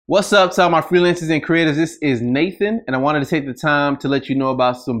What's up to all my freelancers and creators? This is Nathan, and I wanted to take the time to let you know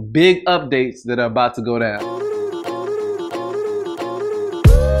about some big updates that are about to go down.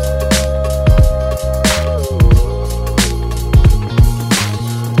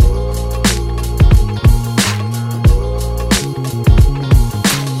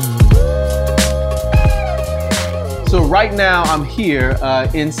 So right now I'm here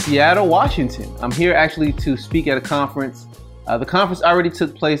in Seattle, Washington. I'm here actually to speak at a conference. The conference already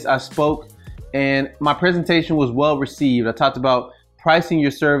took place. I spoke and my presentation was well received. I talked about pricing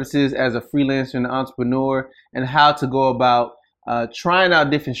your services as a freelancer and entrepreneur and how to go about trying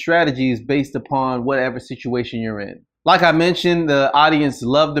out different strategies based upon whatever situation you're in. Like I mentioned, the audience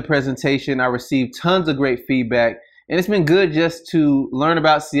loved the presentation. I received tons of great feedback, and it's been good just to learn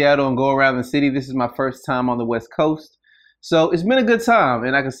about Seattle and go around the city. This is my first time on the West Coast, so it's been a good time,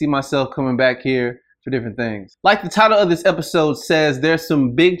 and I can see myself coming back here for different things. Like the title of this episode says, there's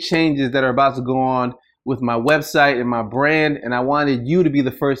some big changes that are about to go on with my website and my brand, and I wanted you to be the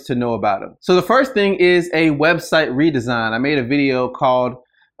first to know about them. So the first thing is a website redesign. I made a video called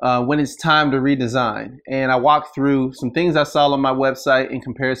When It's Time to Redesign, and I walked through some things I saw on my website in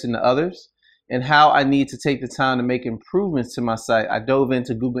comparison to others and how I need to take the time to make improvements to my site. I dove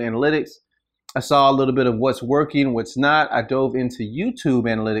into Google Analytics. I saw a little bit of what's working, what's not. I dove into YouTube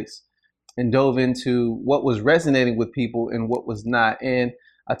Analytics and dove into what was resonating with people and what was not. And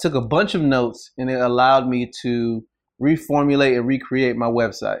I took a bunch of notes, and it allowed me to reformulate and recreate my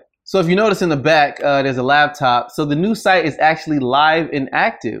website. So if you notice in the back, there's a laptop. So the new site is actually live and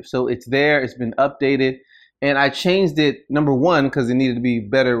active. So it's there, it's been updated. And I changed it, number one, because it needed to be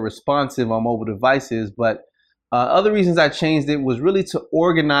better responsive on mobile devices. But other reasons I changed it was really to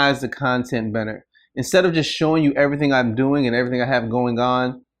organize the content better. Instead of just showing you everything I'm doing and everything I have going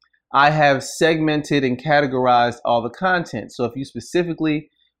on, I have segmented and categorized all the content. So if you specifically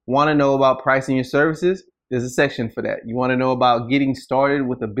want to know about pricing your services, there's a section for that. You want to know about getting started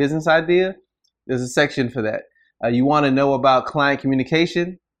with a business idea, there's a section for that. You want to know about client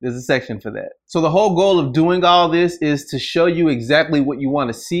communication, there's a section for that. So the whole goal of doing all this is to show you exactly what you want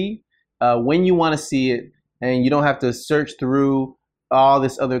to see, when you want to see it, and you don't have to search through all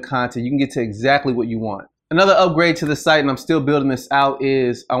this other content. You can get to exactly what you want. Another upgrade to the site, and I'm still building this out,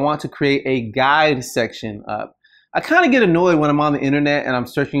 is I want to create a guide section. I kind of get annoyed when I'm on the internet and I'm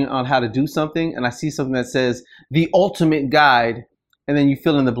searching on how to do something and I see something that says the ultimate guide, and then you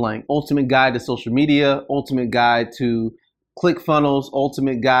fill in the blank. Ultimate guide to social media, ultimate guide to ClickFunnels,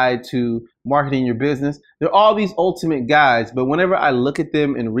 ultimate guide to marketing your business. There are all these ultimate guides, but whenever I look at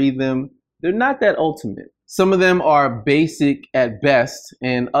them and read them, they're not that ultimate. Some of them are basic at best,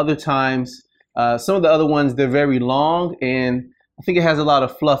 and other times, some of the other ones, they're very long, and I think it has a lot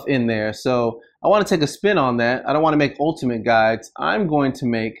of fluff in there. So I want to take a spin on that. I don't want to make ultimate guides. I'm going to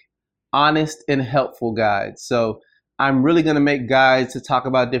make honest and helpful guides. So I'm really going to make guides to talk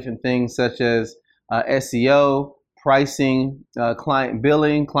about different things such as SEO, pricing, client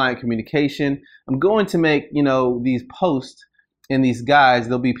billing, client communication. I'm going to make, these posts and these guides.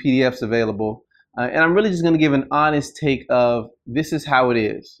 There'll be PDFs available. And I'm really just going to give an honest take of this is how it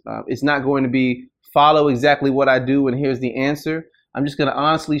is. It's not going to be follow exactly what I do and here's the answer. I'm just going to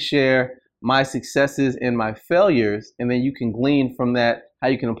honestly share my successes and my failures, and then you can glean from that how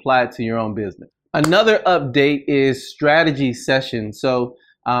you can apply it to your own business. Another update is strategy sessions. So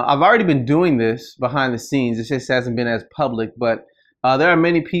I've already been doing this behind the scenes. It just hasn't been as public, but there are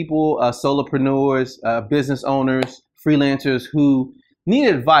many people, solopreneurs, business owners, freelancers who need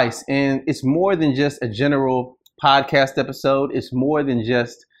advice, and it's more than just a general podcast episode. It's more than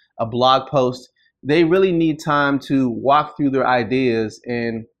just a blog post. They really need time to walk through their ideas,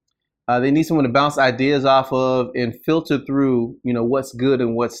 and they need someone to bounce ideas off of and filter through, what's good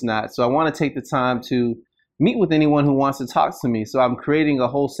and what's not. So I want to take the time to meet with anyone who wants to talk to me. So I'm creating a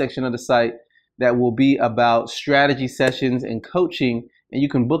whole section of the site that will be about strategy sessions and coaching, and you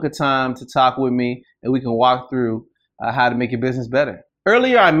can book a time to talk with me, and we can walk through how to make your business better.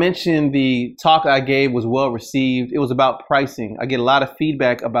 Earlier, I mentioned the talk I gave was well received. It was about pricing. I get a lot of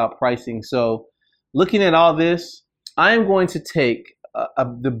feedback about pricing. So looking at all this, I am going to take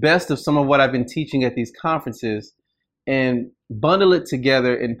the best of some of what I've been teaching at these conferences and bundle it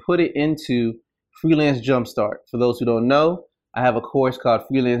together and put it into Freelance Jumpstart. For those who don't know, I have a course called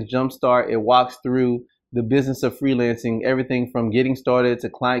Freelance Jumpstart. It walks through the business of freelancing, everything from getting started to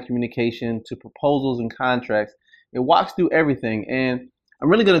client communication to proposals and contracts. It walks through everything, and I'm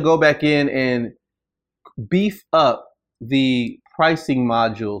really going to go back in and beef up the pricing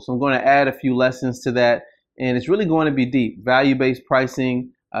module. So I'm going to add a few lessons to that, and it's really going to be deep. Value-based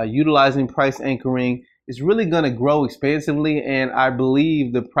pricing, utilizing price anchoring. it's really going to grow expansively, and I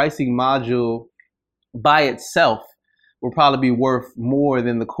believe the pricing module by itself will probably be worth more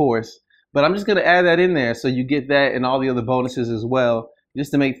than the course. But I'm just going to add that in there so you get that and all the other bonuses as well,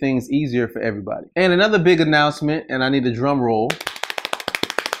 just to make things easier for everybody. And another big announcement, and I need a drum roll.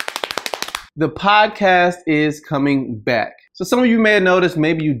 The podcast is coming back. So some of you may have noticed,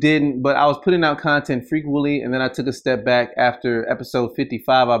 maybe you didn't, but I was putting out content frequently, and then I took a step back after episode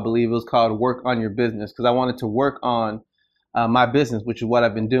 55, I believe it was called Work on Your Business, because I wanted to work on my business, which is what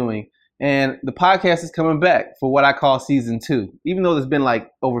I've been doing. And the podcast is coming back for what I call season 2, even though there's been like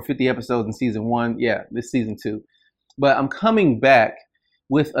over 50 episodes in season 1. Yeah, this season 2. But I'm coming back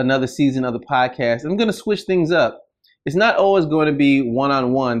with another season of the podcast. I'm going to switch things up. It's not always going to be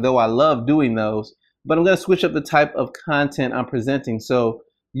one-on-one, though I love doing those, but I'm going to switch up the type of content I'm presenting. So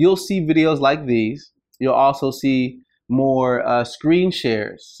you'll see videos like these. You'll also see more screen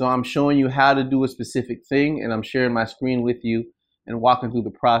shares. So I'm showing you how to do a specific thing, and I'm sharing my screen with you and walking through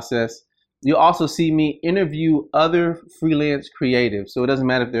the process. You'll also see me interview other freelance creatives. So it doesn't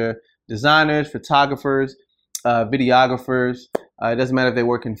matter if they're designers, photographers, videographers. It doesn't matter if they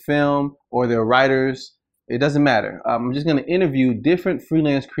work in film or they're writers. It doesn't matter. I'm just going to interview different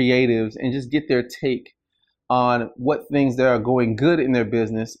freelance creatives and just get their take on what things that are going good in their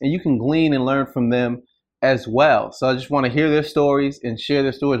business. And you can glean and learn from them as well. So I just want to hear their stories and share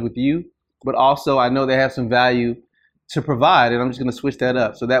their stories with you. But also I know they have some value to provide, and I'm just going to switch that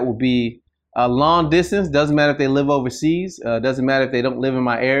up. So that will be long distance. Doesn't matter if they live overseas. Doesn't matter if they don't live in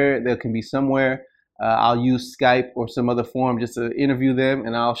my area. They can be somewhere. I'll use Skype or some other form just to interview them,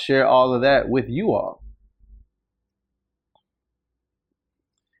 and I'll share all of that with you all.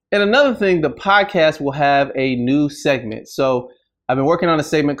 And another thing, the podcast will have a new segment. So I've been working on a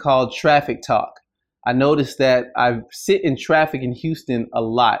segment called Traffic Talk. I noticed that I sit in traffic in Houston a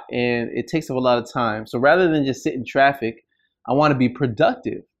lot, and it takes up a lot of time. So rather than just sit in traffic, I want to be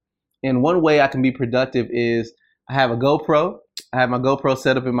productive. And one way I can be productive is I have a GoPro. I have my GoPro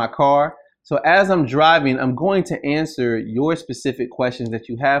set up in my car. So as I'm driving, I'm going to answer your specific questions that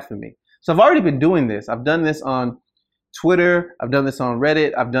you have for me. So I've already been doing this. I've done this on Twitter. I've done this on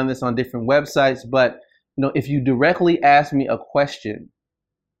Reddit. I've done this on different websites. But if you directly ask me a question,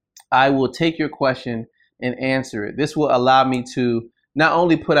 I will take your question and answer it. This will allow me to not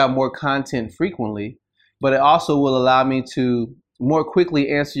only put out more content frequently, but it also will allow me to more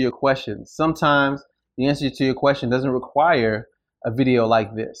quickly answer your questions. Sometimes the answer to your question doesn't require a video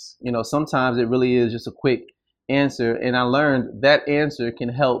like this. Sometimes it really is just a quick answer. And I learned that answer can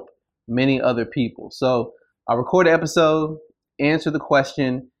help many other people. So I'll record an episode, answer the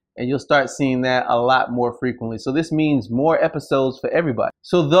question, and you'll start seeing that a lot more frequently. So this means more episodes for everybody.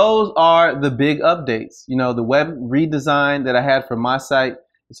 So those are the big updates. The web redesign that I had for my site,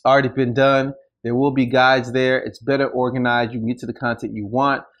 it's already been done. There will be guides there. It's better organized. You can get to the content you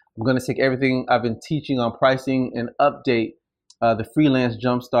want. I'm going to take everything I've been teaching on pricing and update the Freelance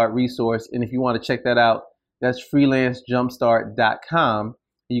Jumpstart resource. And if you want to check that out, that's freelancejumpstart.com.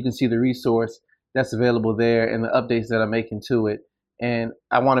 And you can see the resource that's available there and the updates that I'm making to it. And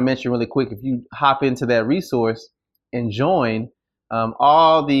I want to mention really quick, if you hop into that resource and join,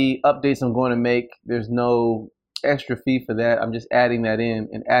 all the updates I'm going to make, there's no extra fee for that. I'm just adding that in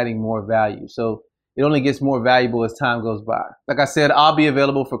and adding more value. So it only gets more valuable as time goes by. Like I said, I'll be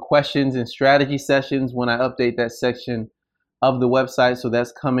available for questions and strategy sessions when I update that section of the website. So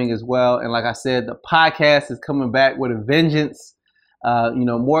that's coming as well. And like I said, the podcast is coming back with a vengeance.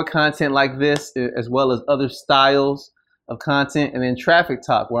 More content like this, as well as other styles of content, and then Traffic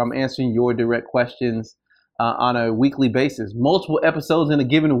Talk, where I'm answering your direct questions on a weekly basis, multiple episodes in a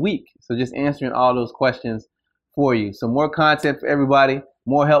given week. So just answering all those questions for you. So more content for everybody,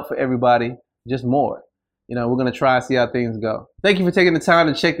 more help for everybody, just more. We're going to try and see how things go. Thank you for taking the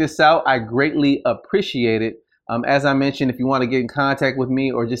time to check this out. I greatly appreciate it. As I mentioned, if you want to get in contact with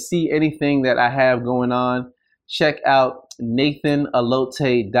me or just see anything that I have going on, check out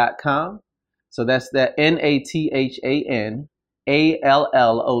nathanallotey.com. So that's that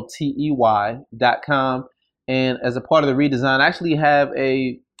NathanAllotey.com. And as a part of the redesign, I actually have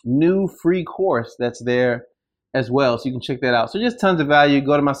a new free course that's there as well. So you can check that out. So just tons of value.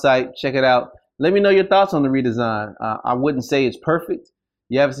 Go to my site, check it out. Let me know your thoughts on the redesign. I wouldn't say it's perfect.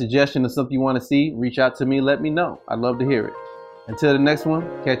 You have a suggestion of something you want to see, reach out to me, let me know. I'd love to hear it. Until the next one,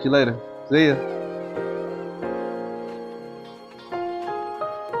 catch you later. See ya.